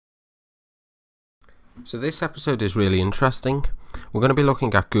So this episode is really interesting. We're going to be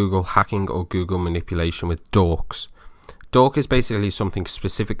looking at Google hacking or Google manipulation with Dorks. Dork is basically something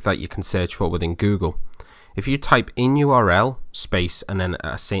specific that you can search for within Google. If you type in URL space and then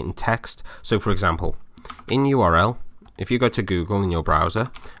a certain text, so for example, in URL, if you go to Google in your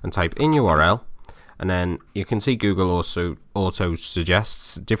browser and type in URL, and then you can see Google also auto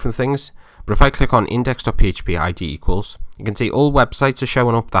suggests different things. But if I click on index.php id equals, you can see all websites are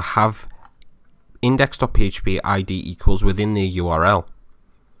showing up that have index.php id equals within the URL.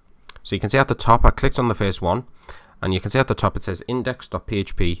 So you can see at the top, I clicked on the first one, and you can see at the top it says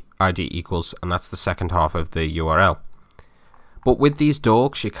index.php id equals, and that's the second half of the URL. But with these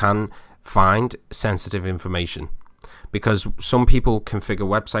dorks, you can find sensitive information because some people configure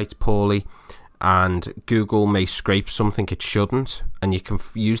websites poorly, and Google may scrape something it shouldn't, and you can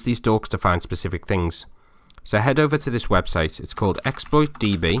use these dorks to find specific things. So head over to this website. It's called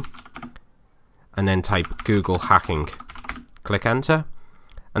exploitdb, and then type Google hacking. Click enter,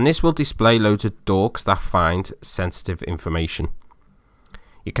 and this will display loads of dorks that find sensitive information.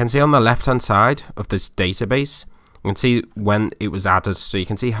 You can see on the left hand side of this database, you can see when it was added, so you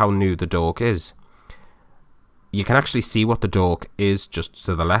can see how new the dork is. You can actually see what the dork is just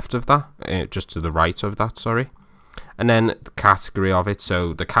to the left of that, just to the right of that, sorry. And then the category of it,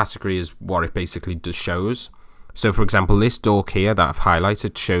 so the category is what it basically shows. So for example, this dork here that I've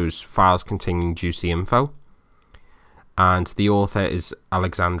highlighted shows files containing juicy info. And the author is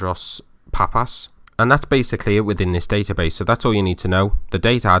Alexandros Papas. And that's basically it within this database. So that's all you need to know. The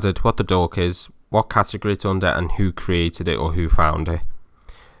date added, what the dork is, what category it's under, and who created it or who found it.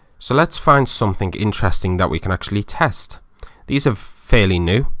 So let's find something interesting that we can actually test. These are fairly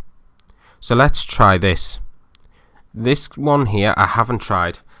new. So let's try this. This one here I haven't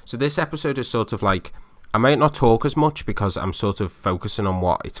tried. So this episode is sort of like, I might not talk as much because I'm sort of focusing on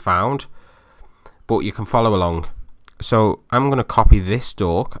what it's found, but you can follow along. So I'm going to copy this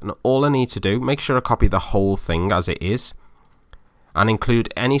dork, and all I need to do, make sure I copy the whole thing as it is, and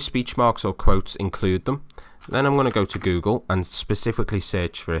include any speech marks or quotes, include them. Then I'm going to go to Google and specifically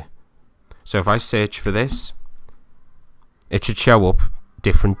search for it. So if I search for this, it should show up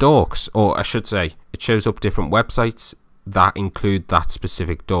different dorks, or I should say it shows up different websites that include that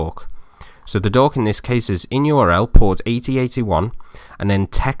specific dork. So the dork in this case is in URL port 8081, and then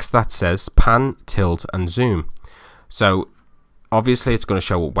text that says pan, tilt and zoom. So obviously it's going to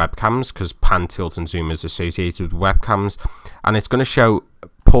show up webcams because pan, tilt and zoom is associated with webcams, and it's going to show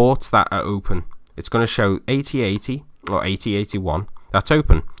ports that are open. It's going to show 8080 or 8081 that's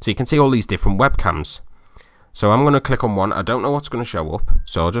open. So you can see all these different webcams. So I'm going to click on one. I don't know what's going to show up,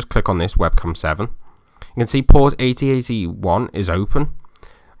 so I'll just click on this webcam 7. You can see port 8081 is open,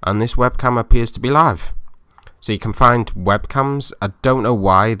 and this webcam appears to be live. So you can find webcams. I don't know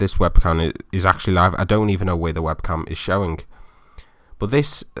why this webcam is actually live. I don't even know where the webcam is showing. But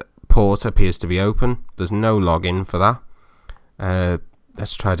this port appears to be open. There's no login for that.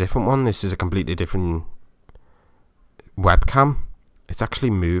 Let's try a different one. This is a completely different webcam. It's actually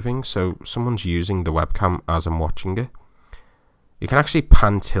moving, so someone's using the webcam as I'm watching it. You can actually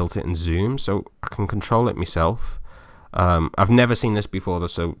pan, tilt it and zoom, so I can control it myself. I've never seen this before though,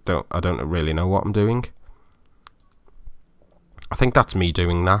 so I don't really know what I'm doing. I think that's me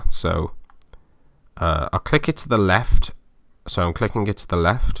doing that, so I'll click it to the left. So I'm clicking it to the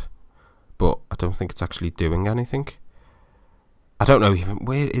left, but I don't think it's actually doing anything. I don't know even,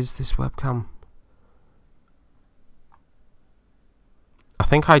 where is this webcam? I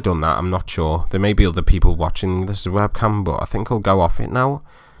think I done that, I'm not sure. There may be other people watching this webcam, but I think I'll go off it now.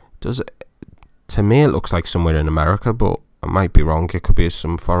 To me it looks like somewhere in America, but I might be wrong. It could be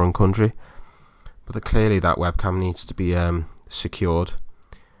some foreign country. But clearly that webcam needs to be secured.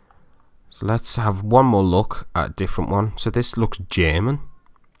 So let's have one more look at a different one. So this looks German.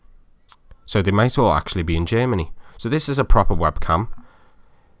 So they might all actually be in Germany. So this is a proper webcam,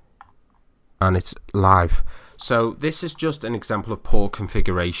 and it's live. So this is just an example of poor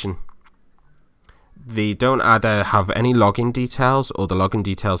configuration. They don't either have any login details, or the login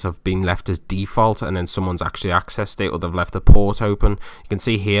details have been left as default and then someone's actually accessed it, or they've left the port open. You can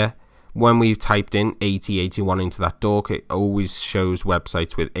see here, when we've typed in 8081 into that dork, it always shows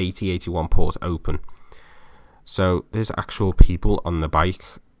websites with 8081 port open. So there's actual people on the bike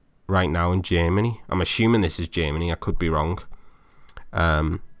right now in Germany. I'm assuming this is Germany, I could be wrong.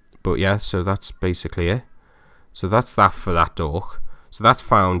 But yeah, so that's basically it. So that's that for that dork. So that's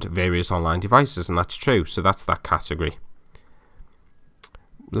found various online devices, and that's true. So that's that category.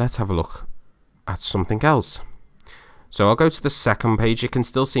 Let's have a look at something else. So I'll go to the second page. You can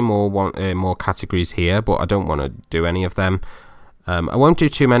still see more categories here, but I don't want to do any of them. I won't do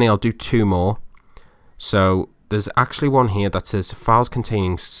too many. I'll do two more. So there's actually one here that says files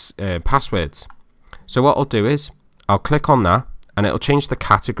containing passwords. So what I'll do is I'll click on that and it'll change the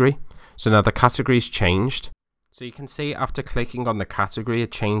category. So now the category's changed. So you can see after clicking on the category,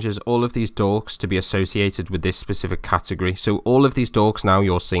 it changes all of these dorks to be associated with this specific category. So all of these dorks now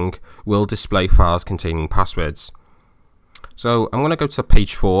you're seeing will display files containing passwords. So I'm going to go to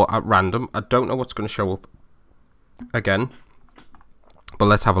page 4 at random. I don't know what's going to show up again, but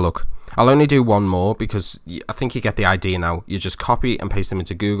let's have a look. I'll only do one more because I think you get the idea now. You just copy and paste them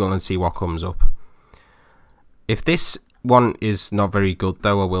into Google and see what comes up. If this one is not very good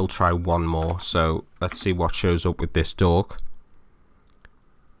though, I will try one more. So let's see what shows up with this dork.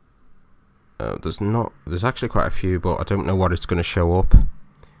 There's actually quite a few, but I don't know what it's going to show up.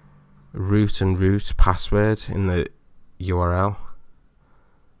 Root and root password in the URL.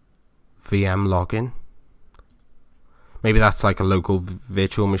 VM login. Maybe that's like a local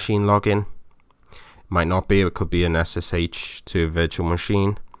virtual machine login. Might not be. It could be an SSH to a virtual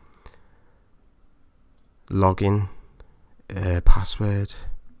machine. Login. Password.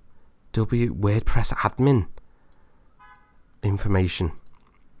 WordPress admin. Information.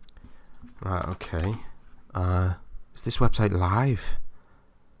 Right, okay. Is this website live?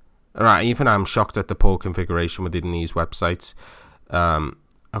 Alright, even I'm shocked at the poor configuration within these websites.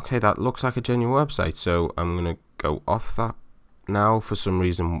 Okay, that looks like a genuine website, so I'm going to go off that now. For some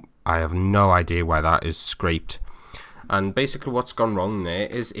reason, I have no idea why that is scraped. And basically what's gone wrong there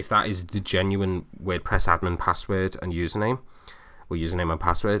is if that is the genuine WordPress admin password and username, or username and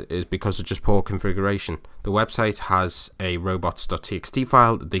password, is because of just poor configuration. The website has a robots.txt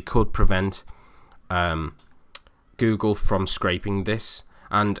file. They could prevent Google from scraping this.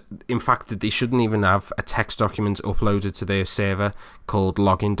 And in fact, they shouldn't even have a text document uploaded to their server called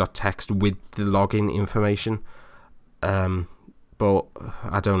login.txt with the login information. But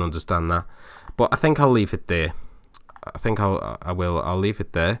I don't understand that. But I think I'll leave it there. I'll leave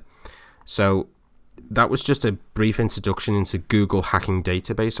it there. So that was just a brief introduction into Google hacking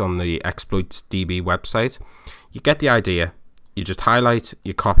database on the ExploitsDB website. You get the idea. You just highlight,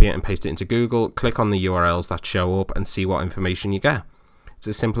 you copy it and paste it into Google, click on the URLs that show up and see what information you get. It's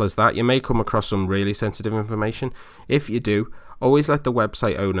as simple as that. You may come across some really sensitive information. If you do, always let the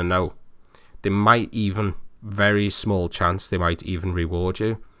website owner know. They might even, very small chance, they might even reward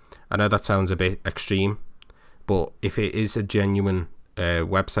you. I know that sounds a bit extreme, but if it is a genuine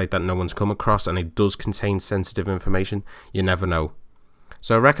website that no one's come across and it does contain sensitive information, you never know.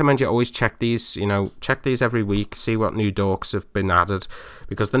 So I recommend you always check these, check these every week, see what new dorks have been added,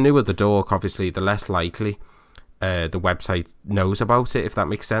 because the newer the dork, obviously, the less likely the website knows about it, if that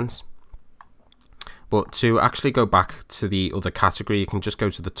makes sense. But to actually go back to the other category, you can just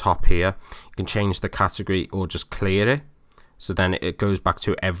go to the top here. You can change the category or just clear it. So then it goes back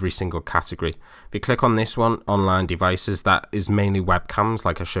to every single category. If you click on this one, online devices, that is mainly webcams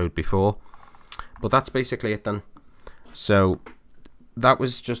like I showed before. But that's basically it then. So that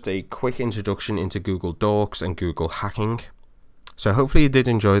was just a quick introduction into Google Dorks and Google hacking. So hopefully you did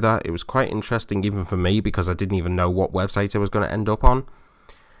enjoy that. It was quite interesting even for me because I didn't even know what website I was going to end up on.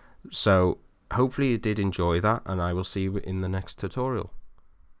 So hopefully you did enjoy that, and I will see you in the next tutorial.